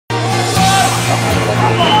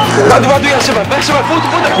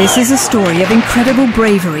This is a story of incredible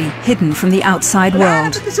bravery hidden from the outside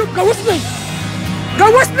world,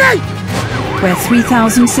 where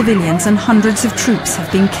 3,000 civilians and hundreds of troops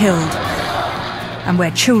have been killed, and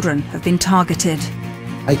where children have been targeted.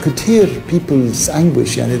 I could hear people's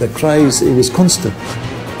anguish, the cries, it was constant.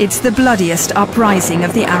 It's the bloodiest uprising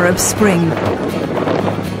of the Arab Spring.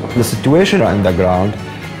 The situation on the ground,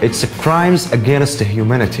 it's crimes against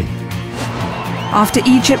humanity. After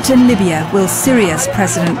Egypt and Libya, will Syria's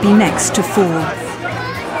president be next to fall?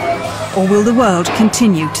 Or will the world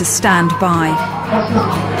continue to stand by?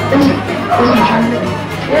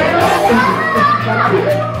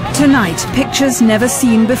 Tonight, pictures never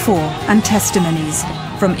seen before and testimonies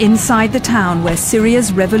from inside the town where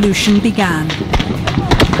Syria's revolution began.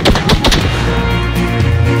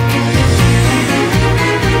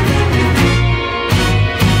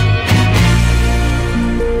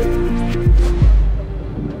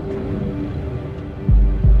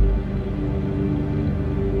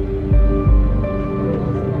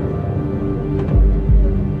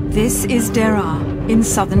 This is Deraa in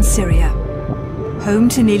southern Syria. Home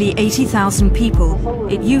to nearly 80,000 people,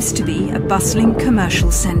 it used to be a bustling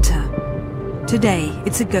commercial centre. Today,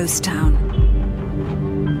 it's a ghost town.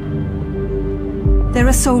 There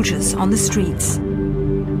are soldiers on the streets.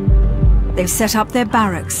 They've set up their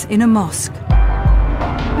barracks in a mosque.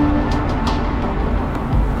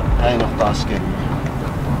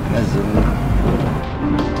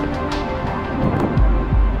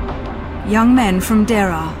 Young men from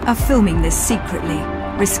Deraa are filming this secretly,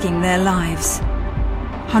 risking their lives.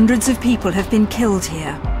 Hundreds of people have been killed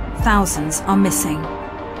here. Thousands are missing.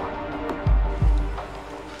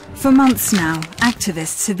 For months now,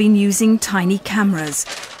 activists have been using tiny cameras,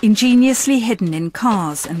 ingeniously hidden in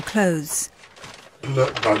cars and clothes.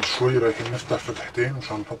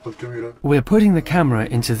 We're putting the camera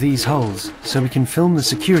into these holes so we can film the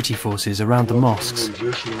security forces around the mosques.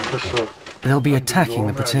 They'll be attacking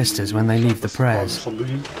the protesters when they leave the prayers.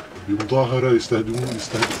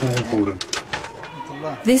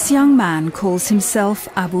 This young man calls himself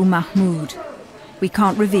Abu Mahmoud. We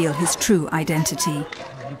can't reveal his true identity.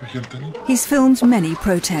 He's filmed many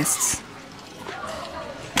protests.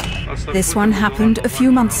 This one happened a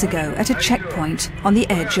few months ago at a checkpoint on the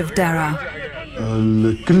edge of Deraa.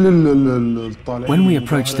 When we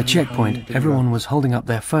approached the checkpoint, everyone was holding up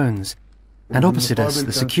their phones. And opposite us,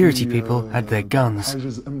 the security people had their guns.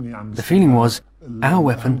 The feeling was, our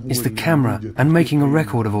weapon is the camera and making a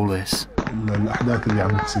record of all this.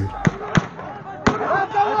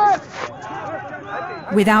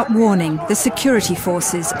 Without warning, the security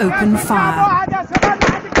forces open fire.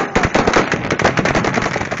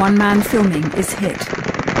 One man filming is hit.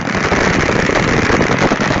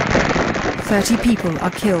 30 people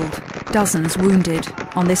are killed, dozens wounded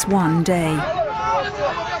on this one day.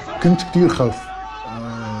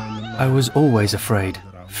 I was always afraid,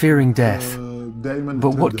 fearing death.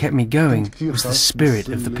 But what kept me going was the spirit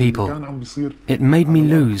of the people. It made me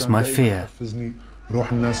lose my fear.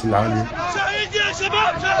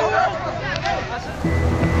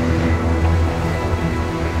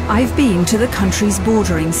 I've been to the countries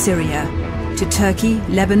bordering Syria, to Turkey,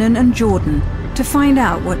 Lebanon and Jordan, to find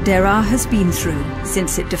out what Deraa has been through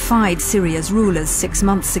since it defied Syria's rulers 6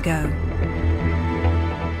 months ago.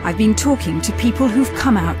 I've been talking to people who've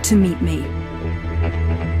come out to meet me,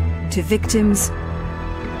 to victims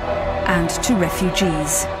and to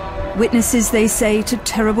refugees, witnesses, they say, to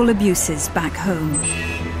terrible abuses back home.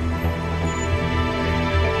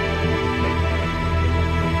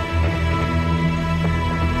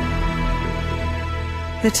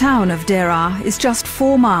 The town of Deraa is just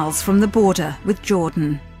 4 miles from the border with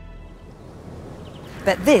Jordan.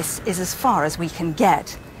 But this is as far as we can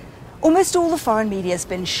get. Almost all the foreign media has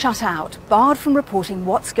been shut out, barred from reporting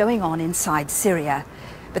what's going on inside Syria.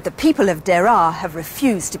 But the people of Deraa have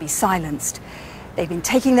refused to be silenced. They've been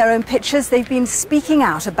taking their own pictures, they've been speaking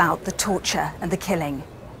out about the torture and the killing.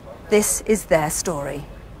 This is their story.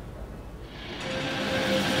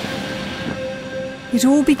 It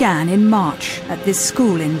all began in March at this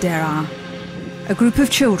school in Deraa. A group of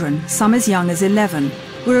children, some as young as 11,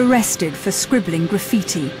 were arrested for scribbling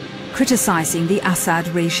graffiti, criticizing the Assad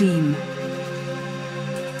regime.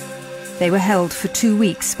 They were held for 2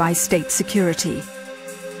 weeks by state security,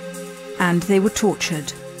 and they were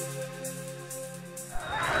tortured.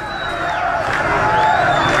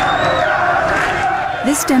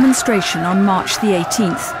 This demonstration on March the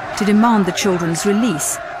 18th to demand the children's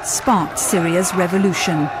release sparked Syria's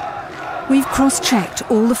revolution. We've cross-checked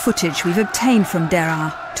all the footage we've obtained from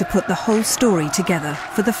Deraa to put the whole story together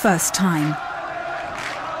for the first time.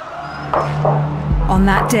 On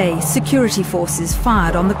that day, security forces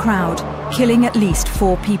fired on the crowd, killing at least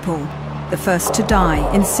 4 people, the first to die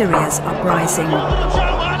in Syria's uprising.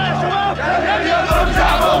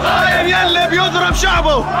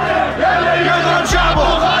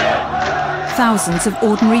 Thousands of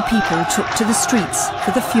ordinary people took to the streets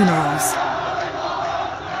for the funerals.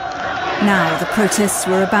 Now the protests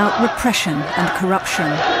were about repression and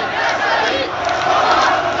corruption.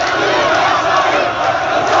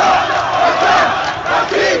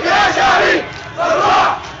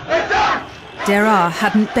 Deraa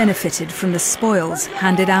hadn't benefited from the spoils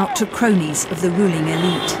handed out to cronies of the ruling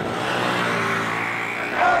elite.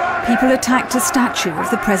 People attacked a statue of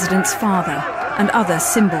the president's father and other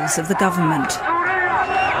symbols of the government.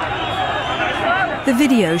 The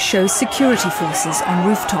video shows security forces on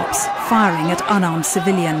rooftops firing at unarmed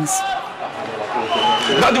civilians.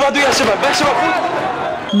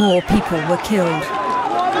 More people were killed.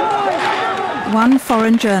 One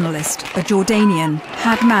foreign journalist, a Jordanian,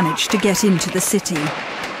 had managed to get into the city.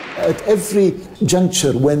 At every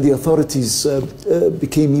juncture, when the authorities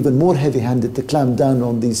became even more heavy-handed to clamp down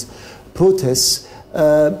on these protests,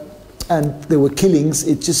 and there were killings,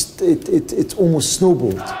 it almost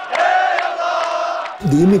snowballed.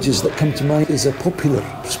 The images that come to mind is a popular,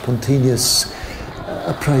 spontaneous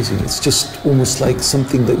uprising. It's just almost like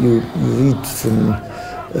something that you read from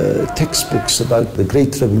textbooks about the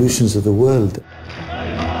great revolutions of the world.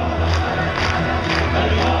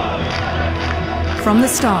 From the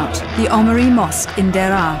start, the Omari Mosque in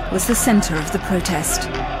Deraa was the centre of the protest.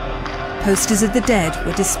 Posters of the dead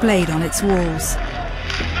were displayed on its walls.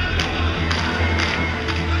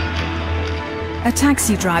 A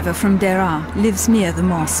taxi driver from Deraa lives near the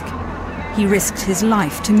mosque. He risked his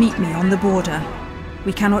life to meet me on the border.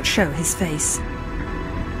 We cannot show his face.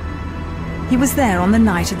 He was there on the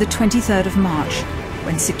night of the 23rd of March,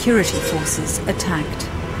 when security forces attacked.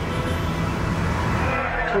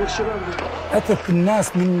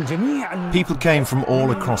 People came from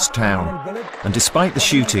all across town, and despite the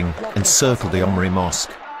shooting, encircled the Omari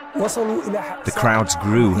Mosque. The crowds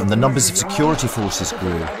grew, and the numbers of security forces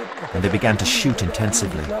grew, and they began to shoot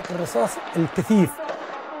intensively.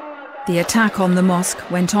 The attack on the mosque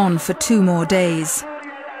went on for 2 more days.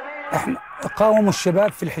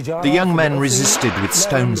 The young men resisted with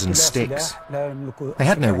stones and sticks. They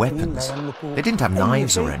had no weapons. They didn't have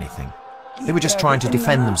knives or anything. They were just trying to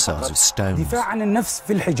defend themselves with stones.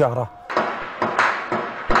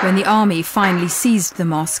 When the army finally seized the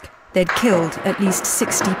mosque, they'd killed at least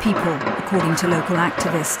 60 people, according to local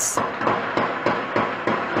activists.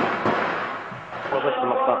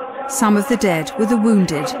 Some of the dead were the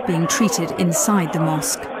wounded being treated inside the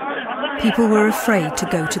mosque. People were afraid to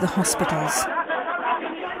go to the hospitals.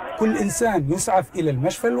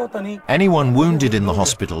 Anyone wounded in the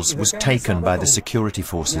hospitals was taken by the security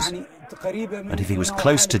forces, and if he was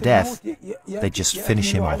close to death, they'd just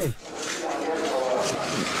finish him off.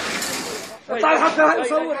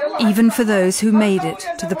 Even for those who made it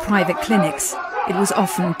to the private clinics, it was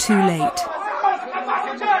often too late.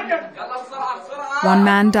 One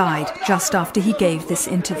man died just after he gave this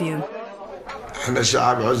interview. احنا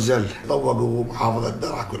شعب عزل طوقوا محافظة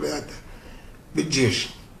درعا كلياتها بالجيش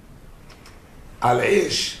على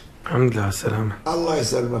العيش. الحمد لله على السلامة. الله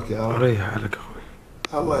يسلمك يا رب. ريح حالك اخوي.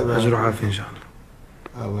 الله يبارك. أجر وعافية إن شاء الله.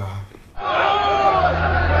 الله يعافيك.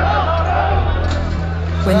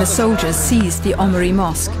 When the soldiers seized the Omari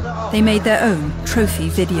Mosque, they made their own trophy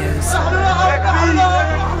videos.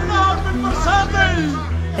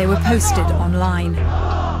 They were posted online.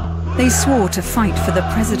 They swore to fight for the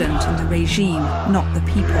president and the regime, not the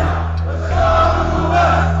people.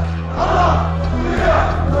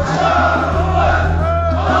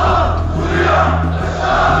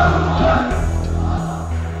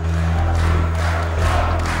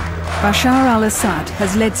 Bashar al-Assad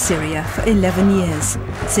has led Syria for 11 years,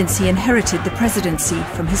 since he inherited the presidency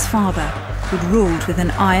from his father, who'd ruled with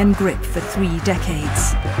an iron grip for 3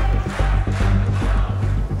 decades.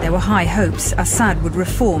 There were high hopes Assad would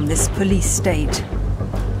reform this police state.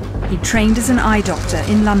 He trained as an eye doctor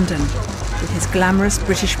in London. With his glamorous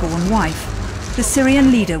British-born wife, the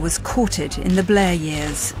Syrian leader was courted in the Blair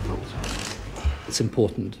years. It's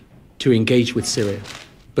important to engage with Syria,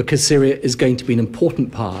 because Syria is going to be an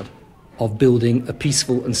important part of building a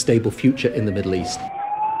peaceful and stable future in the Middle East.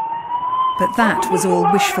 But that was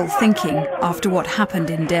all wishful thinking after what happened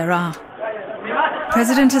in Deraa.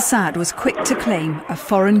 President Assad was quick to claim a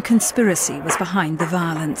foreign conspiracy was behind the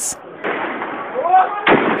violence.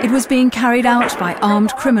 It was being carried out by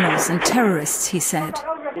armed criminals and terrorists, he said.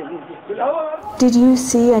 Did you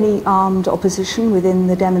see any armed opposition within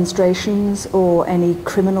the demonstrations, or any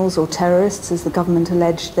criminals or terrorists, as the government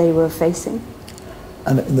alleged they were facing?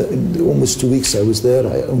 And in the almost 2 weeks I was there,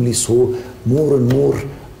 I only saw more and more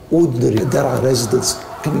ordinary Daraa residents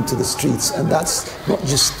coming to the streets, and that's not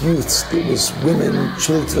just youths, it was women,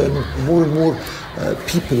 children, more and more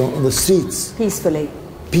people on the streets. Peacefully?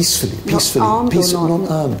 Peacefully. Not armed or not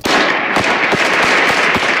armed.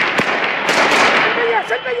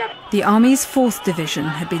 The Army's 4th Division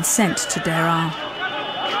had been sent to Daraa.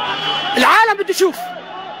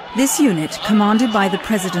 This unit, commanded by the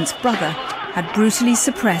president's brother, had brutally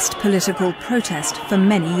suppressed political protest for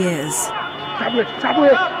many years.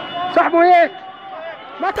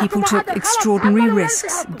 People took extraordinary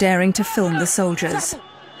risks, daring to film the soldiers.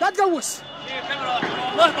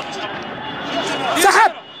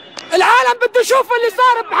 العالم بده يشوف اللي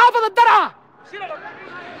صار بمحافظة درعا.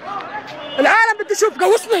 العالم بده يشوف.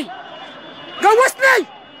 قوصني.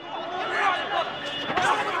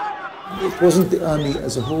 It wasn't the army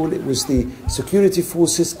as a whole, it was the security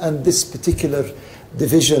forces and this particular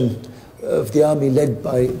division of the army led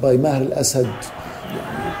by Maher al-Assad.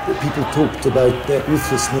 People talked about their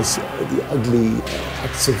ruthlessness, the ugly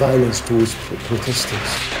acts of violence towards protesters.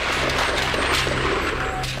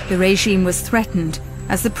 The regime was threatened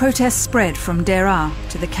as the protests spread from Daraa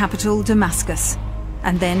to the capital Damascus,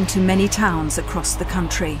 and then to many towns across the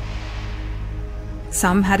country.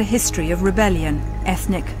 Some had a history of rebellion,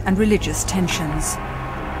 ethnic and religious tensions.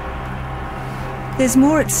 There's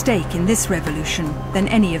more at stake in this revolution than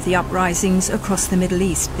any of the uprisings across the Middle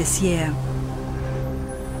East this year.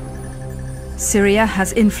 Syria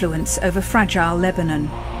has influence over fragile Lebanon,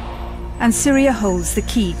 and Syria holds the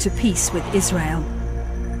key to peace with Israel.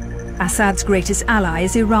 Assad's greatest ally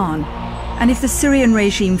is Iran, and if the Syrian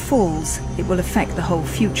regime falls, it will affect the whole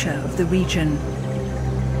future of the region.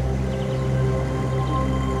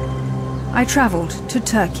 I travelled to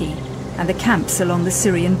Turkey and the camps along the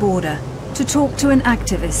Syrian border to talk to an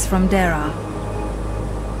activist from Daraa.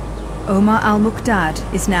 Omar al-Muqdad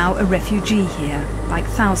is now a refugee here, like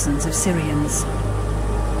thousands of Syrians.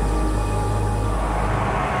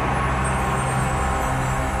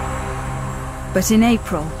 But in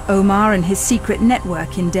April, Omar and his secret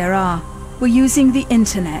network in Daraa were using the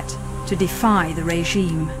internet to defy the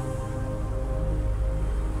regime.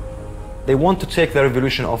 They want to take the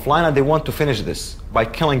revolution offline and they want to finish this by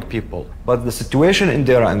killing people. But the situation in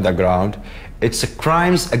Daraa on the ground, it's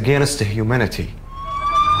crimes against humanity.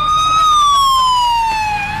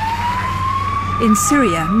 In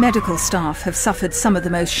Syria, medical staff have suffered some of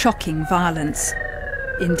the most shocking violence.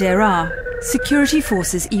 In Daraa, security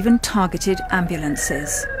forces even targeted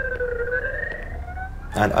ambulances.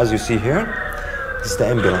 And as you see here, this is the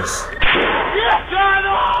ambulance.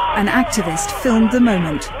 An activist filmed the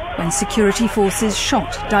moment when security forces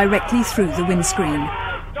shot directly through the windscreen.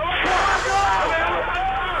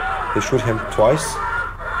 They shoot him twice.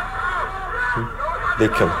 They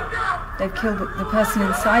killed. They killed the person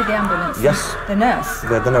inside the ambulance? Yes. The nurse?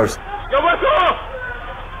 The nurse.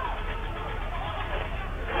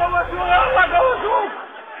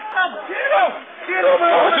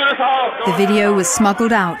 The video was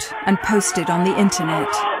smuggled out and posted on the internet.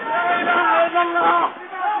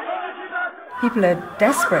 People are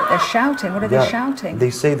desperate, they're shouting. What are they shouting?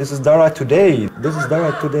 They say, this is Daraa today. This is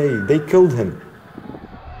Daraa today. They killed him.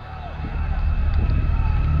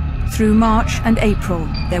 Through March and April,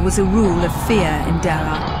 there was a rule of fear in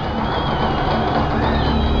Daraa.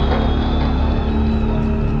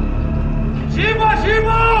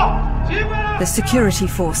 The security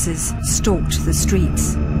forces stalked the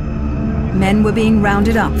streets. Men were being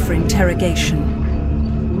rounded up for interrogation.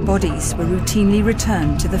 Bodies were routinely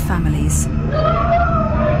returned to the families.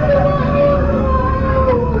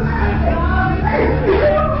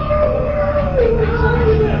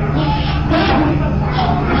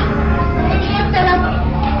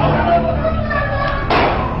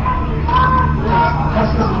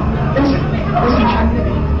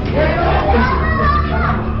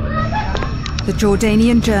 The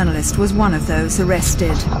Jordanian journalist was one of those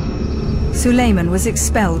arrested. Suleiman was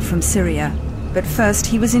expelled from Syria, but first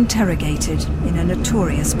he was interrogated in a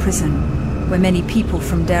notorious prison, where many people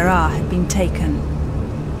from Daraa had been taken.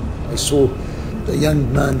 I saw a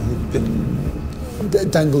young man who'd been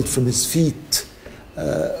dangled from his feet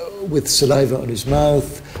with saliva on his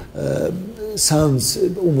mouth, sounds,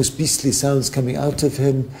 almost beastly sounds coming out of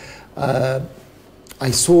him.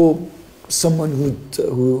 I saw someone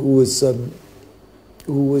who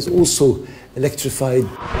was also electrified.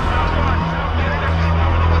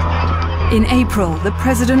 In April, the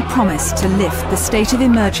president promised to lift the state of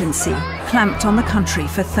emergency clamped on the country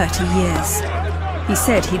for 30 years. He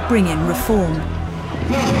said he'd bring in reform.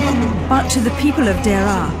 But to the people of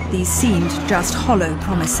Deraa, these seemed just hollow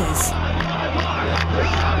promises.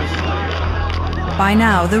 By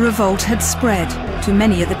now, the revolt had spread to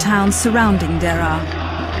many of the towns surrounding Deraa.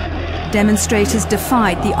 Demonstrators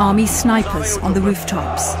defied the army snipers on the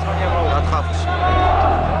rooftops.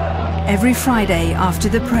 Every Friday after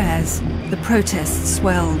the prayers, the protests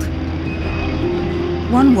swelled.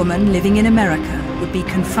 One woman living in America would be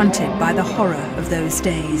confronted by the horror of those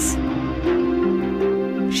days.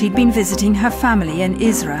 She'd been visiting her family in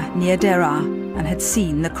Isra near Deraa and had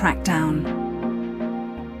seen the crackdown.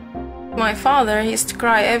 My father, he used to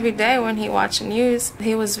cry every day when he watched the news.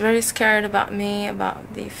 He was very scared about me,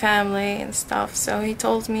 about the family and stuff, so he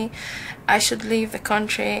told me I should leave the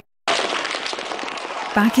country.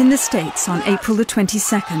 Back in the States on April the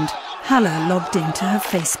 22nd, Hala logged into her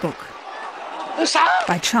Facebook.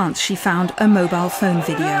 By chance, she found a mobile phone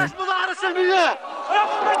video.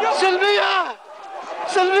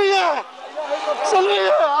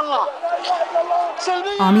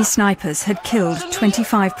 Army snipers had killed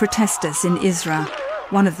 25 protesters in Isra,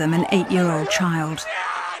 one of them an 8-year-old child.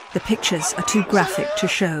 The pictures are too graphic to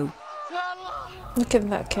show. Look at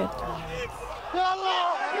that kid.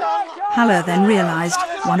 Hala then realized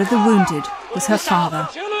one of the wounded was her father.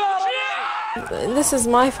 This is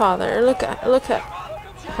my father. Look at him.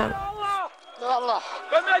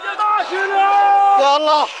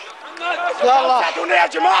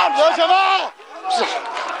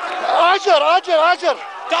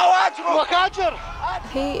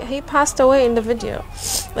 He passed away in the video.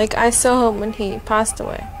 Like, I saw him when he passed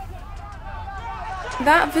away.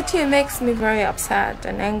 That video makes me very upset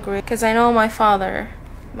and angry because I know my father.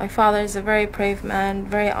 My father is a very brave man,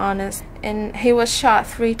 very honest, and he was shot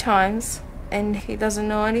 3 times and he doesn't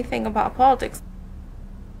know anything about politics.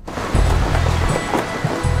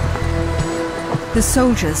 The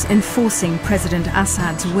soldiers enforcing President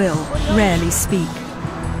Assad's will rarely speak.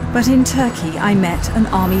 But in Turkey, I met an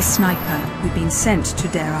army sniper who'd been sent to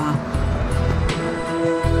Deraa.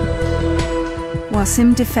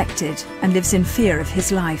 Wasim defected and lives in fear of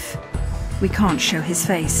his life. We can't show his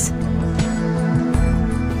face.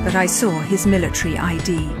 But I saw his military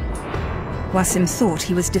ID. Wasim thought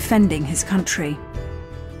he was defending his country.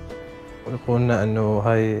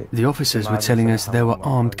 The officers were telling us there were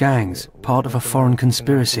armed gangs, part of a foreign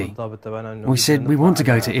conspiracy. We said we want to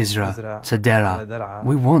go to Isra, to Deraa.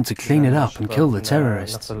 We want to clean it up and kill the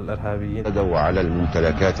terrorists.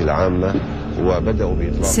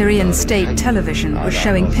 Syrian state television was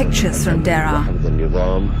showing pictures from Deraa.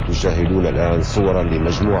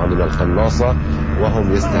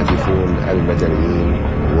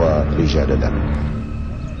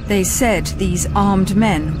 They said these armed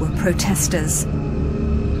men were protesters.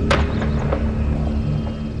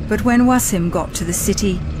 But when Wasim got to the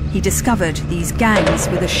city, he discovered these gangs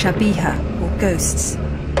with a shabiha, or ghosts.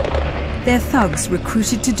 They're thugs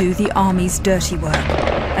recruited to do the army's dirty work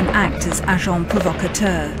and act as agents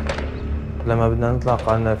provocateurs.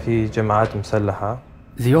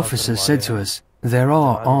 The officers said to us, there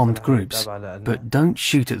are armed groups, but don't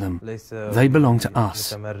shoot at them. They belong to us.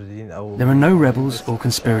 There are no rebels or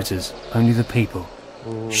conspirators, only the people.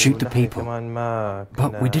 Shoot the people.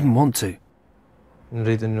 But we didn't want to.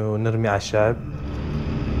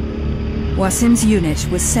 Wasim's unit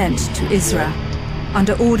was sent to Isra,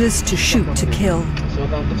 under orders to shoot to kill.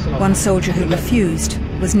 One soldier who refused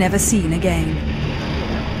was never seen again.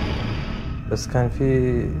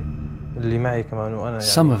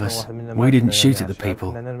 Some of us, we didn't shoot at the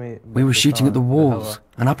people. We were shooting at the walls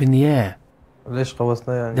and up in the air.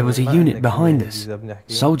 There was a unit behind us,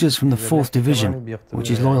 soldiers from the 4th Division,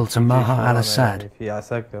 which is loyal to Maha al-Assad.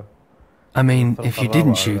 I mean, if you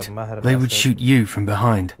didn't shoot, they would shoot you from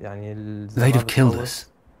behind. They'd have killed us.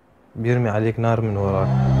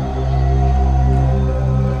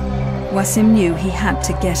 Wasim knew he had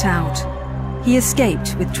to get out. He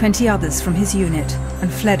escaped with 20 others from his unit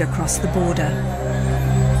and fled across the border.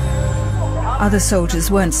 Other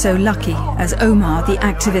soldiers weren't so lucky, as Omar, the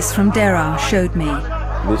activist from Deraa, showed me.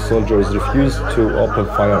 These soldiers refused to open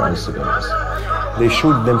fire on civilians. They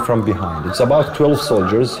shoot them from behind. It's about 12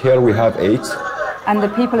 soldiers. Here we have 8. And the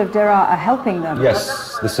people of Deraa are helping them?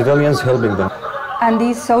 Yes, the civilians helping them. And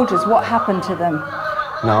these soldiers, what happened to them?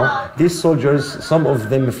 Now, these soldiers, some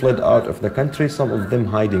of them fled out of the country, some of them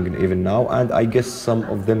hiding even now, and I guess some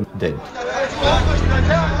of them dead.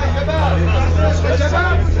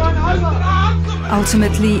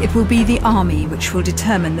 Ultimately, it will be the army which will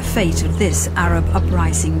determine the fate of this Arab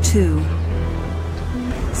uprising too.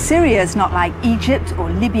 Syria is not like Egypt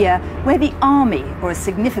or Libya, where the army, or a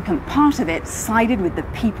significant part of it, sided with the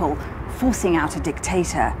people, forcing out a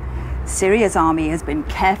dictator. Syria's army has been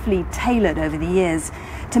carefully tailored over the years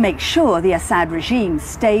to make sure the Assad regime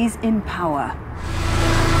stays in power.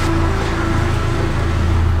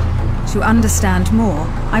 To understand more,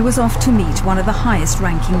 I was off to meet one of the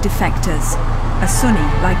highest-ranking defectors, a Sunni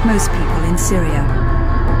like most people in Syria.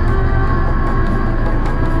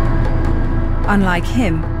 Unlike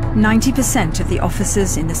him, 90% of the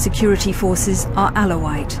officers in the security forces are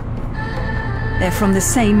Alawite. They're from the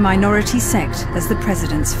same minority sect as the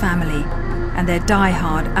president's family, and they're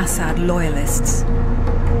die-hard Assad loyalists.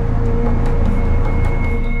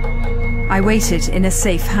 I waited in a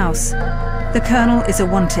safe house. The colonel is a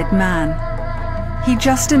wanted man. He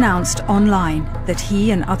just announced online that he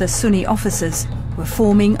and other Sunni officers were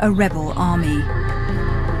forming a rebel army.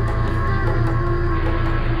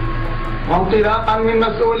 وانطلاقا من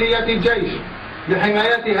مسؤولية الجيش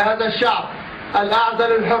لحماية هذا الشعب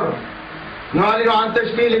الأعزل الحر نعلن عن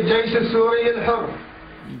تشكيل الجيش السوري الحر.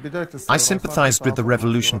 I sympathized with the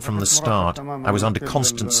revolution from the start. I was under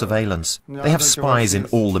constant surveillance. They have spies in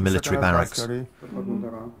all the military barracks.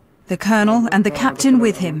 The colonel and the captain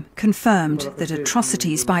with him confirmed that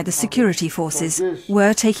atrocities by the security forces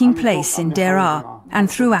were taking place in Daraa and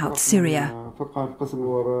throughout Syria.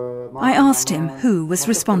 I asked him who was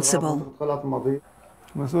responsible.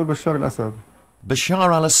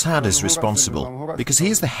 Bashar al-Assad is responsible because he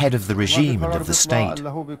is the head of the regime and of the state,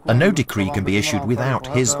 and no decree can be issued without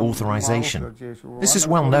his authorization. This is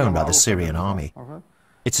well known by the Syrian army.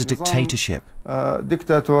 It's a dictatorship.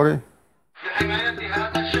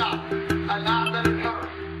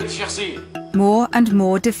 More and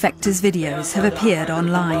more defectors' videos have appeared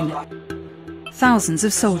online. Thousands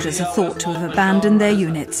of soldiers are thought to have abandoned their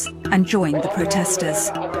units and joined the protesters.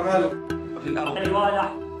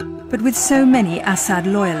 But with so many Assad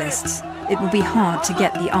loyalists, it will be hard to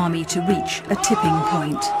get the army to reach a tipping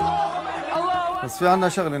point.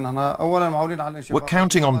 We're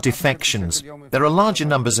counting on defections. There are larger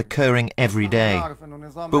numbers occurring every day.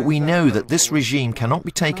 But we know that this regime cannot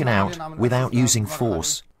be taken out without using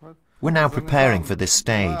force. We're now preparing for this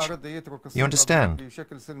stage. You understand?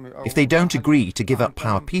 If they don't agree to give up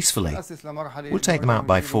power peacefully, we'll take them out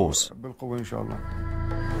by force.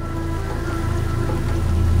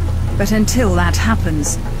 But until that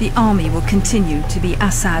happens, the army will continue to be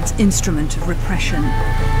Assad's instrument of repression.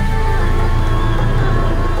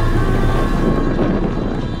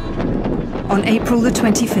 On April the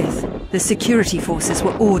 25th, the security forces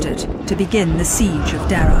were ordered to begin the siege of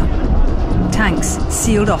Daraa. Tanks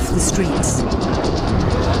sealed off the streets.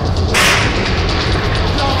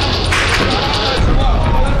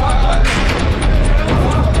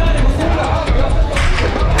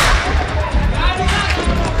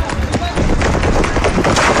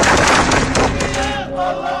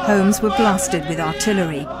 Homes were blasted with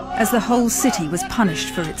artillery as the whole city was punished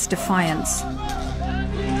for its defiance.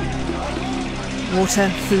 Water,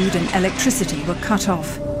 food and electricity were cut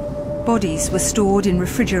off. Bodies were stored in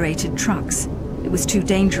refrigerated trucks. It was too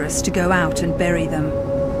dangerous to go out and bury them.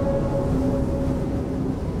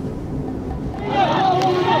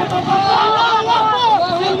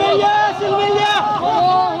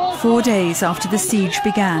 Four days after the siege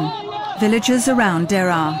began, villagers around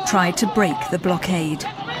Daraa tried to break the blockade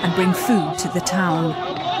and bring food to the town.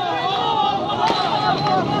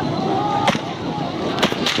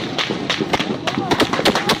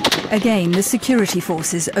 Again, the security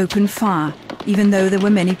forces opened fire, even though there were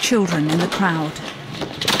many children in the crowd.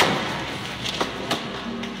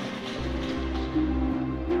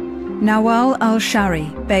 Nawal al-Shari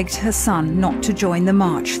begged her son not to join the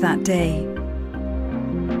march that day.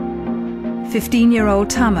 15-year-old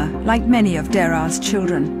Tama, like many of Daraa's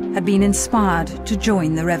children, had been inspired to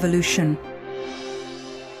join the revolution.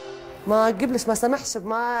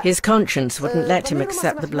 His conscience wouldn't let him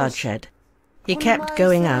accept the bloodshed. He kept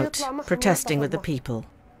going out, protesting with the people.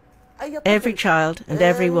 Every child and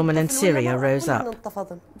every woman in Syria rose up.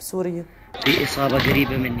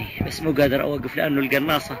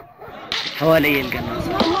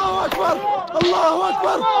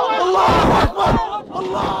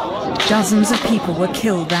 Dozens of people were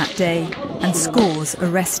killed that day and scores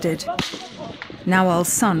arrested.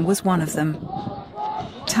 Nawal's son was one of them.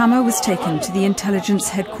 Tama was taken to the intelligence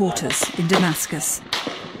headquarters in Damascus.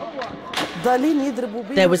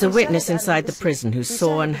 There was a witness inside the prison who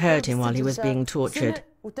saw and heard him while he was being tortured.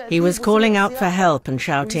 He was calling out for help and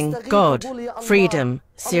shouting, "God, freedom,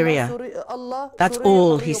 Syria." That's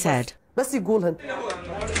all he said.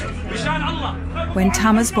 When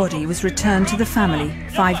Tama's body was returned to the family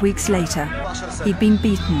 5 weeks later, he'd been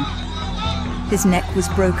beaten. His neck was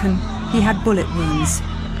broken, he had bullet wounds,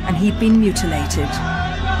 and he'd been mutilated.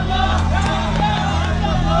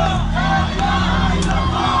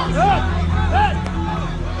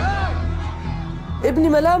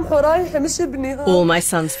 All my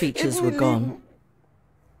son's features were gone.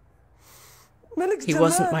 He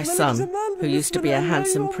wasn't my son, who used to be a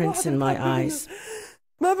handsome prince in my eyes.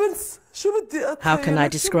 How can I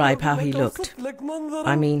describe how he looked?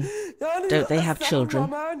 I mean, don't they have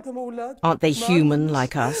children? Aren't they human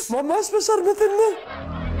like us?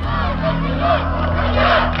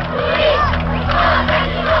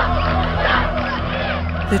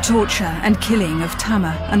 The torture and killing of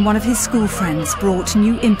Tamer and one of his school friends brought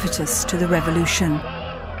new impetus to the revolution.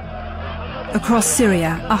 Across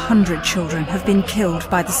Syria, 100 children have been killed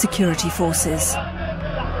by the security forces.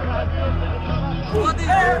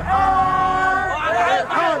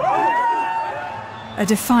 A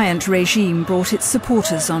defiant regime brought its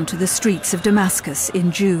supporters onto the streets of Damascus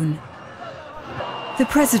in June. The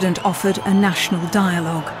president offered a national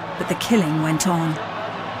dialogue, but the killing went on.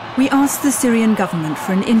 We asked the Syrian government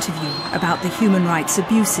for an interview about the human rights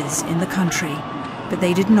abuses in the country, but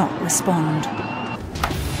they did not respond.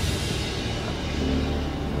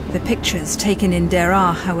 The pictures taken in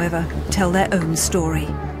Daraa, however, tell their own story.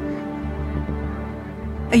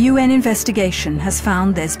 A UN investigation has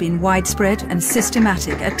found there's been widespread and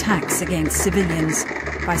systematic attacks against civilians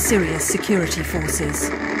by Syria's security forces.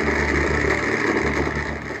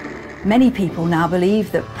 Many people now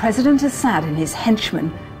believe that President Assad and his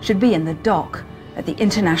henchmen should be in the dock at the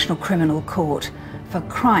International Criminal Court for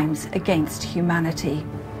crimes against humanity.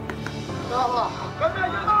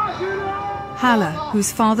 Hala,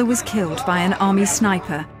 whose father was killed by an army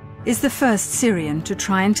sniper, is the first Syrian to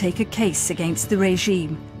try and take a case against the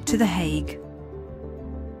regime to The Hague.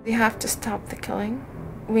 We have to stop the killing.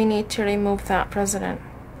 We need to remove that president.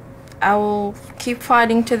 I will keep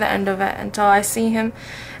fighting to the end of it until I see him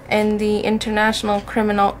in the International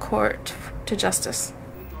Criminal Court to justice.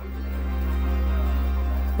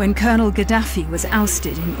 When Colonel Gaddafi was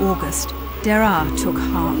ousted in August, Daraa took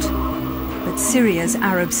heart. But Syria's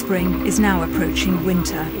Arab Spring is now approaching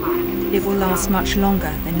winter. It will last much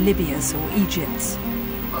longer than Libya's or Egypt's.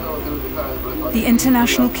 The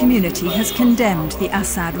international community has condemned the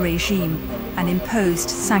Assad regime and imposed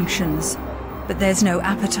sanctions, but there's no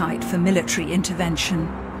appetite for military intervention,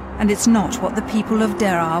 and it's not what the people of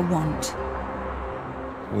Daraa want.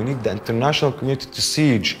 We need the international community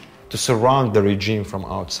to surround the regime from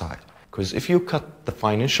outside. Because if you cut the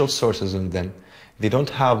financial sources in them, they don't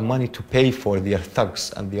have money to pay for their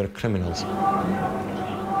thugs and their criminals.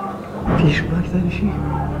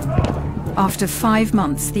 After 5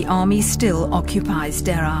 months, the army still occupies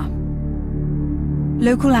Daraa.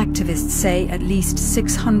 Local activists say at least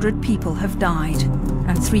 600 people have died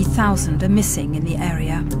and 3,000 are missing in the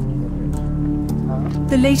area.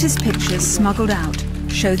 The latest pictures smuggled out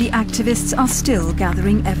show the activists are still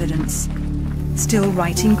gathering evidence, still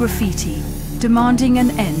writing graffiti, demanding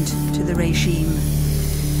an end to the regime.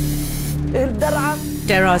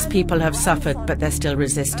 Daraa's people have suffered, but they're still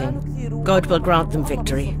resisting. God will grant them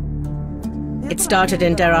victory. It started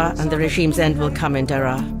in Daraa, and the regime's end will come in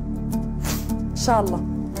Daraa. Inshallah.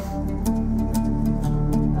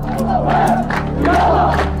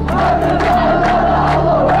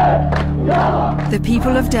 The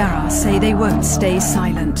people of Daraa say they won't stay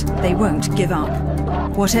silent, they won't give up,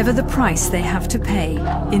 whatever the price they have to pay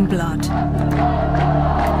in blood.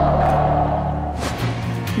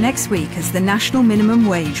 Next week, as the national minimum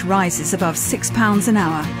wage rises above £6 an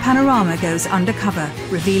hour, Panorama goes undercover,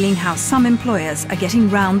 revealing how some employers are getting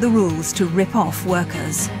round the rules to rip off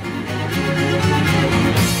workers.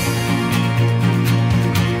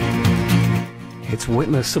 It's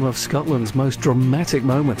witnessed some of Scotland's most dramatic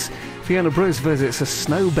moments. Fiona Bruce visits a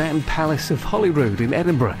snow-bound palace of Holyrood in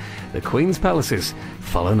Edinburgh. The Queen's Palaces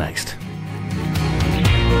follow next.